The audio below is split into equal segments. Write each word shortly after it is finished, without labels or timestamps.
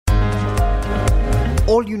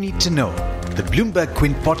all you need to know. The Bloomberg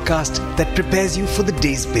Quint podcast that prepares you for the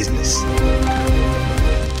day's business.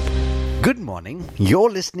 Good morning. You're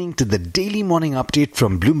listening to the Daily Morning Update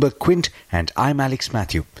from Bloomberg Quint, and I'm Alex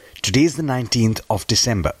Matthew. Today is the 19th of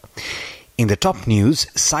December. In the top news,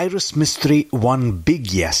 Cyrus Mistry won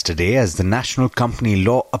big yesterday as the National Company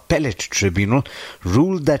Law Appellate Tribunal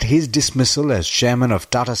ruled that his dismissal as chairman of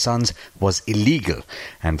Tata Sons was illegal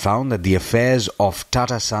and found that the affairs of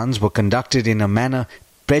Tata Sons were conducted in a manner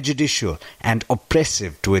prejudicial and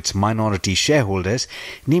oppressive to its minority shareholders,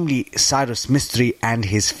 namely Cyrus Mistry and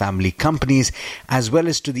his family companies, as well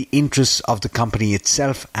as to the interests of the company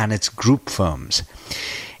itself and its group firms.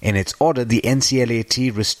 In its order, the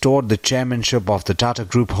NCLAT restored the chairmanship of the Tata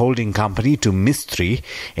Group holding company to Mistry.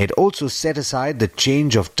 It also set aside the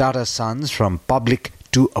change of Tata Sons from public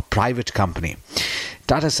to a private company.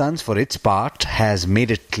 Tata Sons, for its part, has made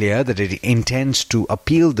it clear that it intends to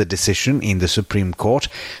appeal the decision in the Supreme Court,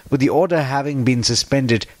 with the order having been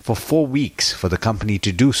suspended for 4 weeks for the company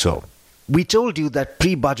to do so. We told you that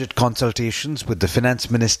pre-budget consultations with the finance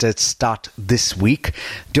minister start this week.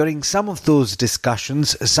 During some of those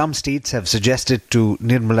discussions, some states have suggested to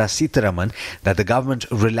Nirmala Sitharaman that the government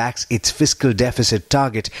relax its fiscal deficit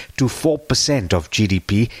target to 4% of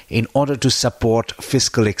GDP in order to support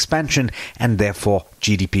fiscal expansion and therefore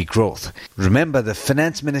GDP growth. Remember, the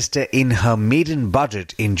finance minister in her maiden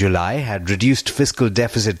budget in July had reduced fiscal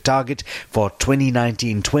deficit target for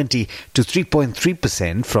 2019-20 to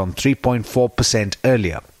 3.3% from 3.4%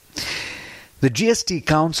 earlier. The GST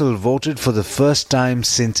Council voted for the first time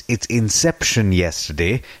since its inception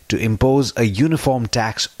yesterday to impose a uniform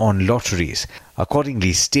tax on lotteries.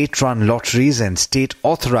 Accordingly, state-run lotteries and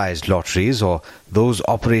state-authorized lotteries, or those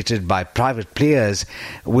operated by private players,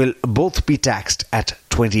 will both be taxed at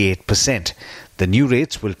 28%. The new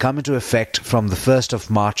rates will come into effect from the 1st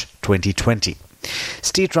of March 2020.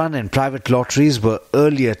 State-run and private lotteries were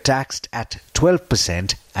earlier taxed at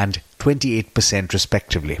 12% and 28%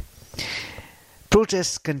 respectively.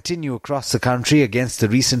 Protests continue across the country against the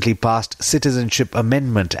recently passed Citizenship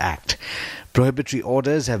Amendment Act. Prohibitory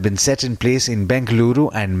orders have been set in place in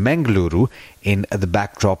Bengaluru and Mangaluru in the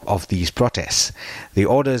backdrop of these protests. The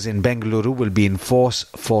orders in Bengaluru will be in force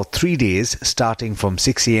for 3 days starting from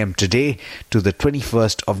 6 a.m. today to the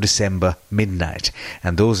 21st of December midnight,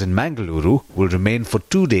 and those in Mangaluru will remain for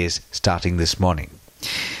 2 days starting this morning.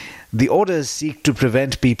 The orders seek to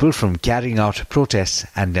prevent people from carrying out protests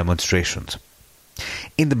and demonstrations.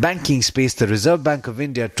 In the banking space, the Reserve Bank of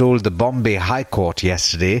India told the Bombay High Court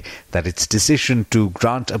yesterday that its decision to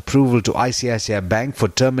grant approval to ICICI Bank for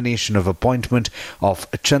termination of appointment of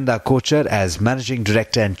Chanda Kochar as Managing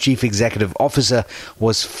Director and Chief Executive Officer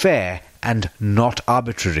was fair and not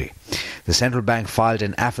arbitrary. The central bank filed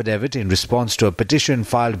an affidavit in response to a petition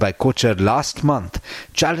filed by Kochar last month,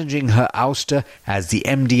 challenging her ouster as the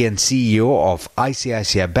MD and CEO of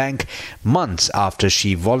ICICI Bank months after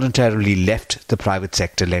she voluntarily left the private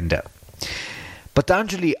sector lender.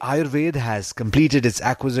 Patanjali Ayurved has completed its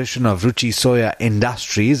acquisition of Ruchi Soya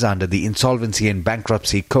Industries under the Insolvency and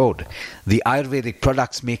Bankruptcy Code. The Ayurvedic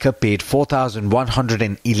products maker paid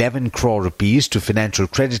 4,111 crore rupees to financial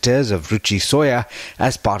creditors of Ruchi Soya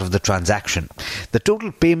as part of the transaction. The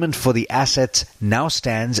total payment for the assets now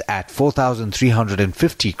stands at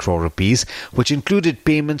 4,350 crore rupees, which included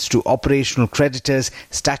payments to operational creditors,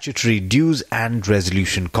 statutory dues and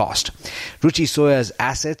resolution cost. Ruchi Soya's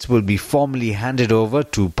assets will be formally handed over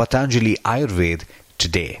to Patanjali Ayurved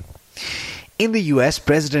today. In the US,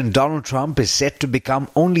 President Donald Trump is set to become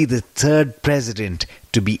only the third president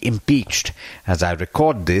to be impeached. As I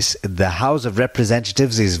record this, the House of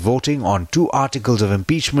Representatives is voting on 2 articles of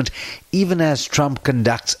impeachment even as Trump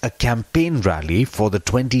conducts a campaign rally for the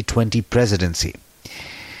 2020 presidency.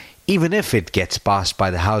 Even if it gets passed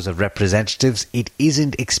by the House of Representatives, it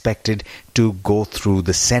isn't expected to go through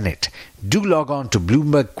the Senate. Do log on to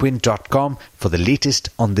BloombergQuint.com for the latest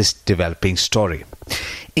on this developing story.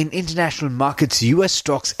 In international markets, US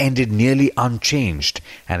stocks ended nearly unchanged,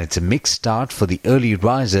 and it's a mixed start for the early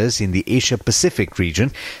risers in the Asia-Pacific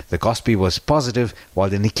region. The Kospi was positive, while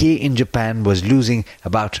the Nikkei in Japan was losing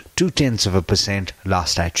about 0.2%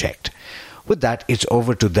 last I checked. With that, it's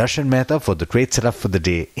over to Darshan Mehta for the trade setup for the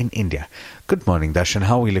day in India. Good morning, Darshan.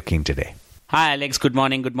 How are we looking today? Hi Alex, good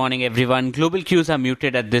morning everyone. Global cues are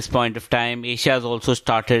muted at this point of time. Asia has also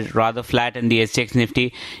started rather flat and the SGX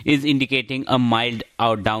Nifty is indicating a mild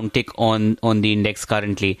downtick on the index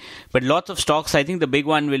currently. But lots of stocks, I think the big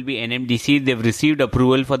one will be NMDC. They've received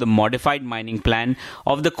approval for the modified mining plan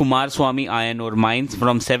of the Kumaraswamy iron ore mines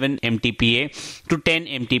from 7 MTPA to 10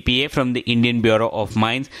 MTPA from the Indian Bureau of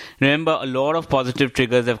Mines. Remember, a lot of positive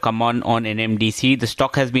triggers have come on NMDC. The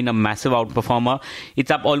stock has been a massive outperformer.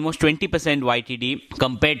 It's up almost 20% YTD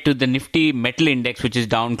compared to the Nifty Metal Index, which is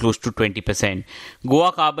down close to 20%.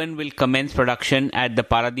 Goa Carbon will commence production at the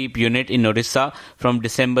Paradeep unit in Orissa from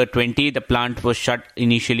December 20. The plant was shut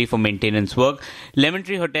initially for maintenance work. Lemon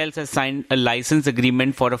Tree Hotels has signed a license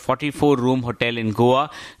agreement for a 44-room hotel in Goa.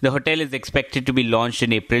 The hotel is expected to be launched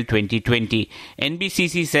in April 2020.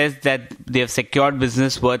 NBCC says that they have secured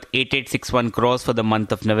business worth 8861 crores for the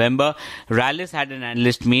month of November. Rallis had an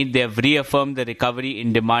analyst meet. They have reaffirmed the recovery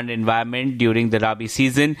in demand environment during the Rabi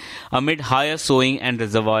season amid higher sowing and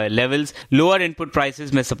reservoir levels. Lower input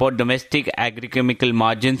prices may support domestic agrochemical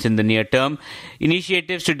margins in the near term.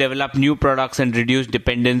 Initiatives to develop new products and reduce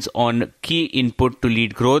dependence on key input to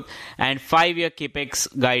lead growth, and 5-year capex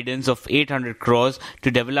guidance of 800 crores to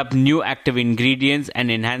develop new active ingredients and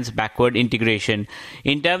enhance backward integration.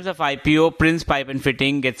 In terms of IPO, Prince Pipe and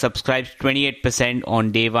Fitting gets subscribed 28%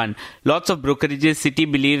 on day one. Lots of brokerages. Citi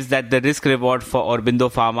believes that the risk reward for Aurobindo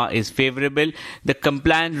Pharma is favorable. The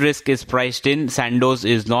compliance risk is priced in. Sandoz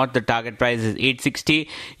is not. The target price is 860.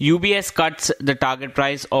 UBS cuts the target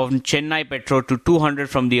price of Chennai Petro to 200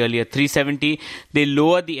 from the earlier 370. They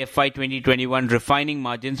lower the FY 2021 refining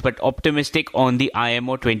margins but optimistic on the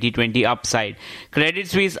IMO 2020 upside. Credit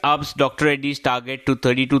Suisse ups Dr. Reddy's target to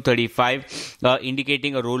 32.35,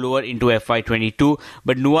 indicating a rollover into FY 22.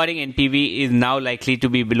 But Nuwaring NPV is now likely to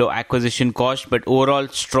be below acquisition cost. But overall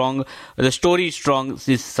strong. The story is strong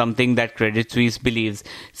is something that Credit Suisse believes.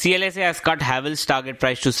 CLSA has cut Havells' target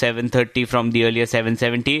price to 730 from the earlier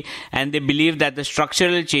 770, and they believe that the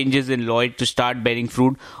structural changes in Lloyd to start bearing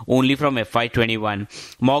fruit only from FY21.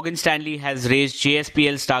 Morgan Stanley has raised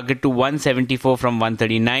JSPL's target to 174 from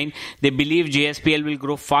 139. They believe JSPL will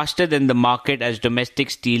grow faster than the market as domestic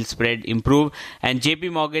steel spread improve, and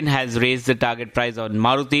JP Morgan has raised the target price on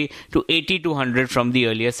Maruti to 8200 from the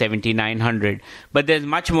earlier 7900. But there's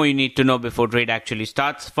much more you need to know before trade actually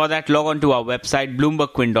starts. For that, log on to our website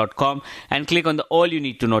bloombergquint.com and click on the All You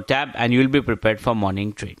Need to Know tab, and you'll be prepared for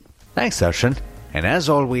morning trade. Thanks, Darshan. And as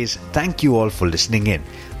always, thank you all for listening in.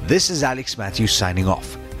 This is Alex Matthews signing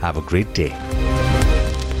off. Have a great day.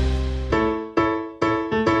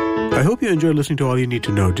 I hope you enjoyed listening to All You Need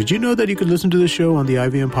to Know. Did you know that you could listen to the show on the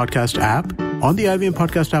IVM Podcast app? On the IVM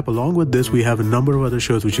Podcast app, along with this, we have a number of other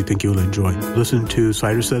shows which you think you'll enjoy. Listen to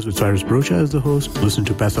Cyrus Says with Cyrus Brocha as the host. Listen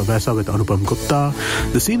to Paisa Vaisa with Anupam Gupta.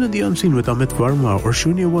 The Scene and the Unseen with Amit Verma. Or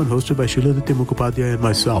Shunya One hosted by Shiladitya Mukhopadhyay and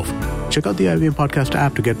myself. Check out the IVM Podcast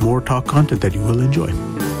app to get more talk content that you will enjoy.